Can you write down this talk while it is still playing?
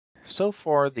So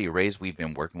far, the arrays we've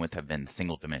been working with have been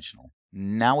single dimensional.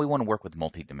 Now we want to work with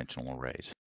multidimensional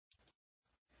arrays.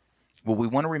 What we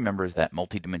want to remember is that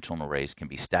multidimensional arrays can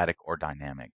be static or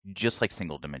dynamic, just like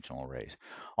single dimensional arrays.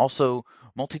 Also,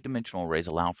 multidimensional arrays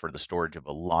allow for the storage of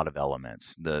a lot of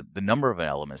elements. The number of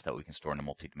elements that we can store in a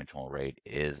multidimensional array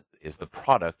is the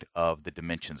product of the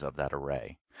dimensions of that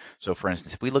array. So for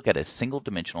instance, if we look at a single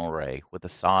dimensional array with a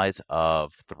size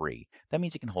of 3, that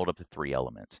means it can hold up to 3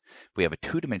 elements. If we have a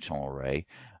two-dimensional array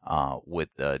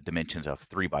with dimensions of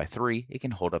 3 by 3, it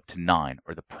can hold up to 9,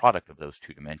 or the product of those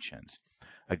two dimensions.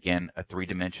 Again, a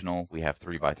three-dimensional, we have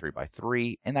 3 by 3 by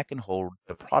 3, and that can hold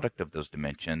the product of those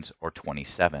dimensions, or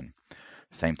 27.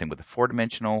 Same thing with the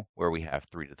four-dimensional, where we have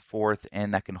 3 to the 4th,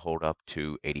 and that can hold up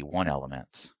to 81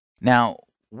 elements. Now,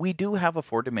 we do have a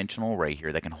four-dimensional array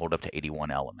here that can hold up to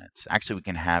 81 elements. Actually, we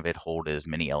can have it hold as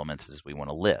many elements as we want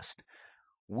to list.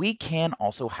 We can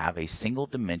also have a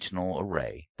single-dimensional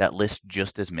array that lists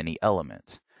just as many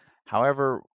elements.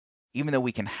 However, even though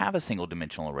we can have a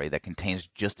single-dimensional array that contains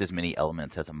just as many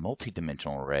elements as a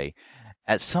multi-dimensional array,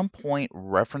 at some point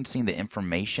referencing the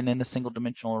information in a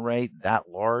single-dimensional array that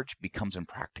large becomes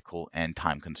impractical and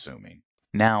time-consuming.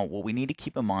 Now, what we need to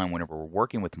keep in mind whenever we're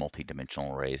working with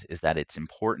multidimensional arrays is that it's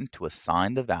important to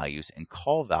assign the values and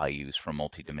call values from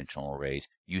multidimensional arrays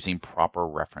using proper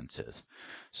references.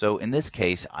 So in this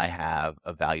case, I have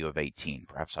a value of 18.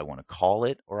 Perhaps I want to call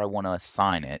it or I want to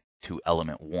assign it to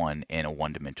element 1 in a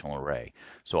one-dimensional array.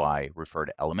 So I refer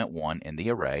to element 1 in the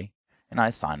array and I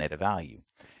assign it a value.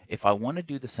 If I want to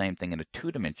do the same thing in a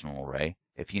two-dimensional array,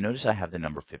 if you notice I have the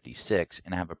number 56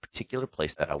 and I have a particular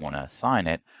place that I want to assign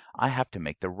it, I have to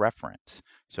make the reference.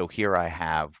 So here I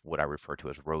have what I refer to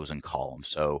as rows and columns.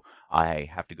 So I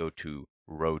have to go to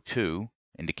row 2,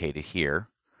 indicated here,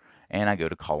 and I go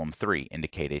to column 3,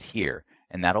 indicated here,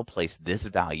 and that'll place this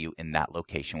value in that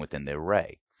location within the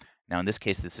array. Now in this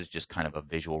case, this is just kind of a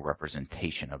visual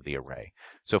representation of the array.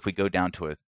 So if we go down to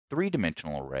a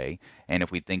three-dimensional array, and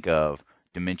if we think of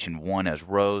dimension 1 as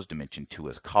rows, dimension 2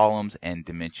 as columns, and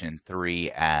dimension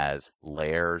 3 as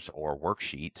layers or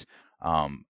worksheets,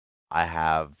 I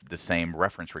have the same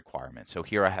reference requirement. So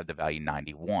here I have the value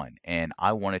 91, and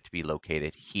I want it to be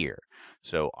located here.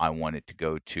 So I want it to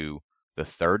go to the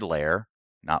third layer,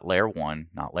 not layer 1,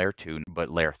 not layer 2, but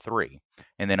layer 3.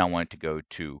 And then I want it to go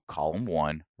to column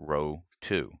 1, row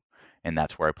 2. And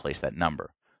that's where I place that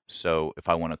number. So if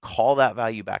I want to call that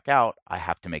value back out, I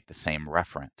have to make the same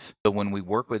reference. So when we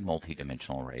work with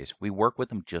multidimensional arrays, we work with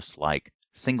them just like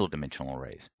single-dimensional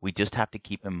arrays. We just have to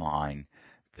keep in mind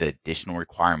the additional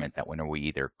requirement that whenever we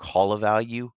either call a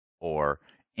value or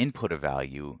input a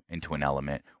value into an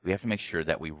element, we have to make sure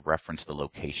that we reference the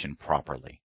location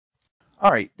properly.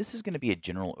 All right, this is going to be a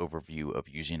general overview of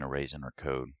using arrays in our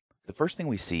code. The first thing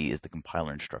we see is the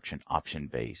compiler instruction option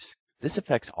base. This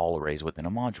affects all arrays within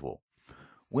a module.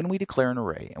 When we declare an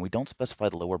array and we don't specify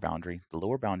the lower boundary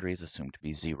is assumed to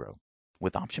be 0.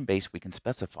 With option base, we can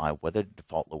specify whether the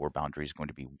default lower boundary is going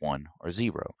to be 1 or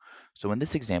 0. So in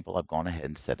this example, I've gone ahead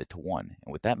and set it to 1.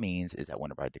 And what that means is that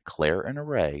whenever I declare an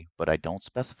array, but I don't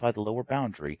specify the lower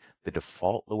boundary, the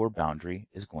default lower boundary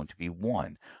is going to be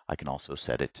 1. I can also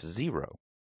set it to 0.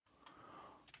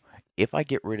 If I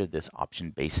get rid of this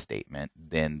option base statement,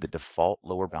 then the default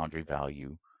lower boundary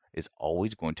value is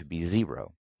always going to be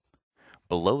 0.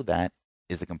 Below that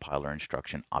is the compiler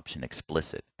instruction option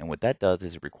explicit. And what that does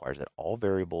is it requires that all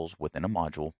variables within a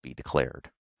module be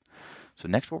declared. So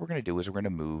next what we're going to do is we're going to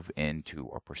move into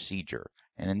our procedure.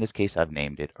 And in this case, I've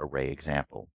named it array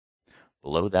example.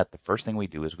 Below that, the first thing we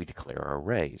do is we declare our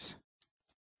arrays.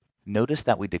 Notice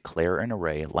that we declare an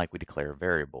array like we declare a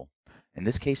variable. In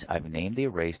this case, I've named the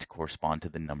arrays to correspond to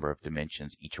the number of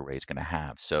dimensions each array is going to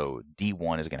have. So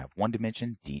D1 is going to have 1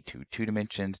 dimension, D2 2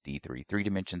 dimensions, D3 3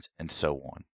 dimensions, and so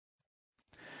on.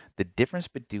 The difference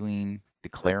between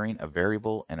declaring a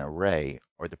variable and array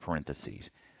are the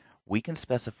parentheses. We can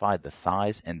specify the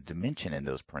size and dimension in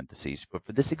those parentheses, but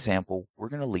for this example, we're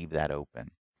going to leave that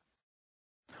open.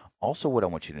 Also, what I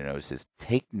want you to notice is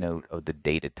take note of the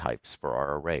data types for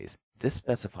our arrays. This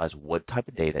specifies what type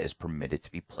of data is permitted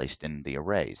to be placed in the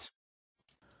arrays.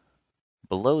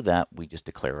 Below that, we just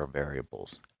declare our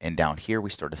variables. And down here,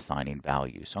 we start assigning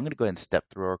values. So I'm going to go ahead and step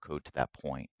through our code to that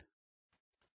point.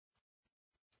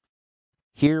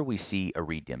 Here we see a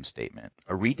redim statement.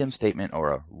 A redim statement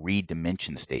or a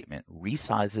redimension statement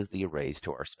resizes the arrays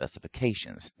to our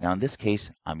specifications. Now in this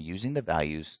case, I'm using the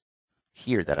values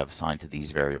here that I've assigned to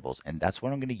these variables, and that's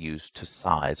what I'm going to use to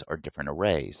size our different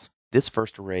arrays. This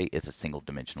first array is a single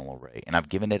dimensional array, and I've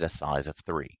given it a size of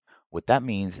 3. What that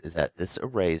means is that this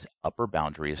array's upper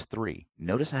boundary is 3.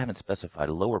 Notice I haven't specified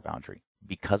a lower boundary.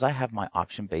 Because I have my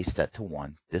option base set to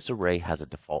 1, this array has a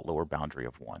default lower boundary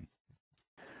of 1.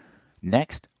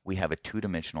 Next, we have a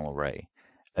two-dimensional array.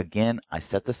 Again, I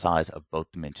set the size of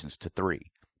both dimensions to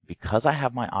 3. Because I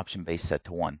have my option base set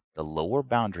to 1, the lower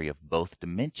boundary of both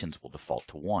dimensions will default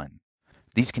to 1.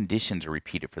 These conditions are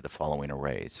repeated for the following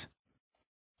arrays.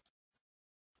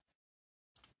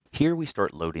 Here we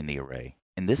start loading the array.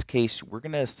 In this case, we're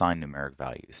going to assign numeric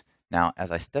values. Now,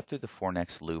 as I step through the for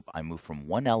next loop, I move from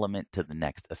one element to the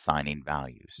next assigning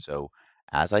values. So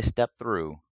as I step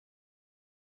through,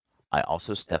 I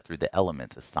also step through the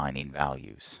elements assigning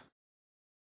values.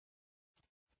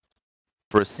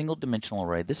 For a single dimensional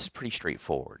array, this is pretty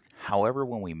straightforward. However,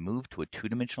 when we move to a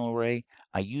two-dimensional array,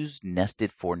 I use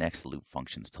nested for next loop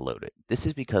functions to load it. This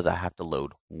is because I have to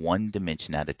load one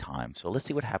dimension at a time. So let's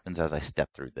see what happens as I step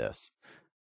through this.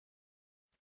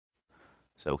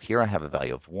 So here I have a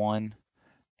value of 1,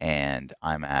 and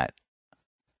I'm at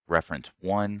reference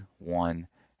 1, 1,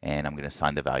 and I'm going to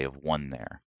assign the value of 1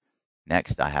 there.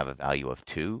 Next, I have a value of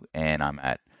 2, and I'm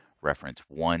at reference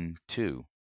 1, 2.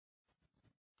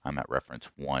 I'm at reference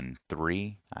 1,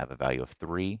 3. I have a value of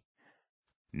 3.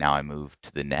 Now I move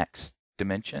to the next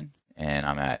dimension, and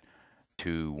I'm at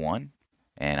 2, 1,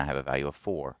 and I have a value of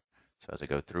 4. So as I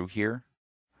go through here,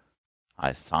 I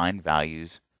assign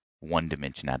values one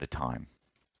dimension at a time.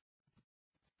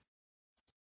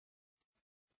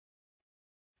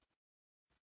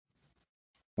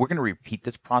 We're going to repeat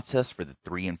this process for the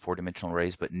 3 and 4 dimensional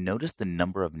arrays, but notice the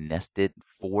number of nested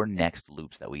for next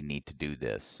loops that we need to do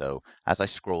this. So as I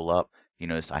scroll up, you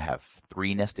notice I have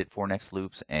 3 nested for next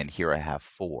loops, and here I have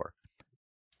 4.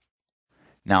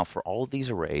 Now for all of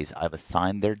these arrays, I've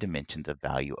assigned their dimensions a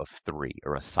value of 3,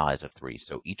 or a size of 3.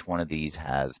 So each one of these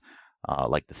has,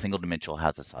 like the single dimensional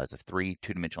has a size of 3,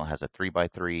 two-dimensional has a 3 by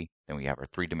 3, then we have our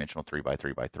three-dimensional 3 by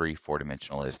 3 by 3,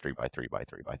 four-dimensional is 3 by 3 by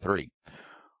 3 by 3.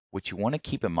 What you want to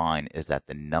keep in mind is that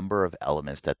the number of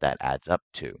elements that adds up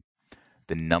to.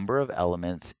 The number of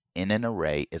elements in an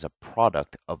array is a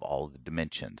product of all of the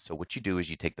dimensions. So what you do is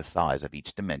you take the size of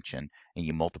each dimension and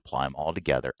you multiply them all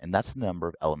together, and that's the number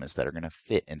of elements that are going to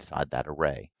fit inside that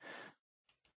array.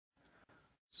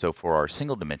 So for our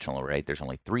single dimensional array, there's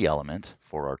only 3 elements.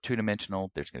 For our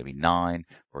two-dimensional, there's going to be 9.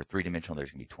 For a three-dimensional,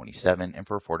 there's going to be 27. And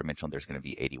for a four-dimensional, there's going to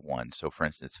be 81. So for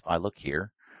instance, if I look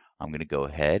here, I'm going to go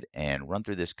ahead and run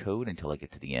through this code until I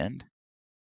get to the end.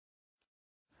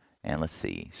 And let's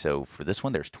see. So for this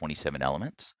one, there's 27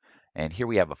 elements. And here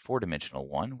we have a four-dimensional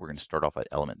one. We're going to start off at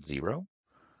element 0.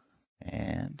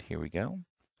 And here we go.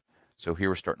 So here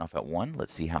we're starting off at 1.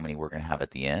 Let's see how many we're going to have at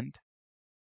the end.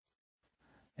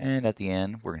 And at the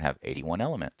end, we're going to have 81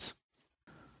 elements.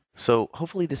 So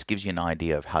hopefully this gives you an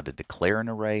idea of how to declare an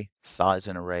array, size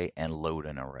an array, and load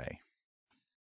an array.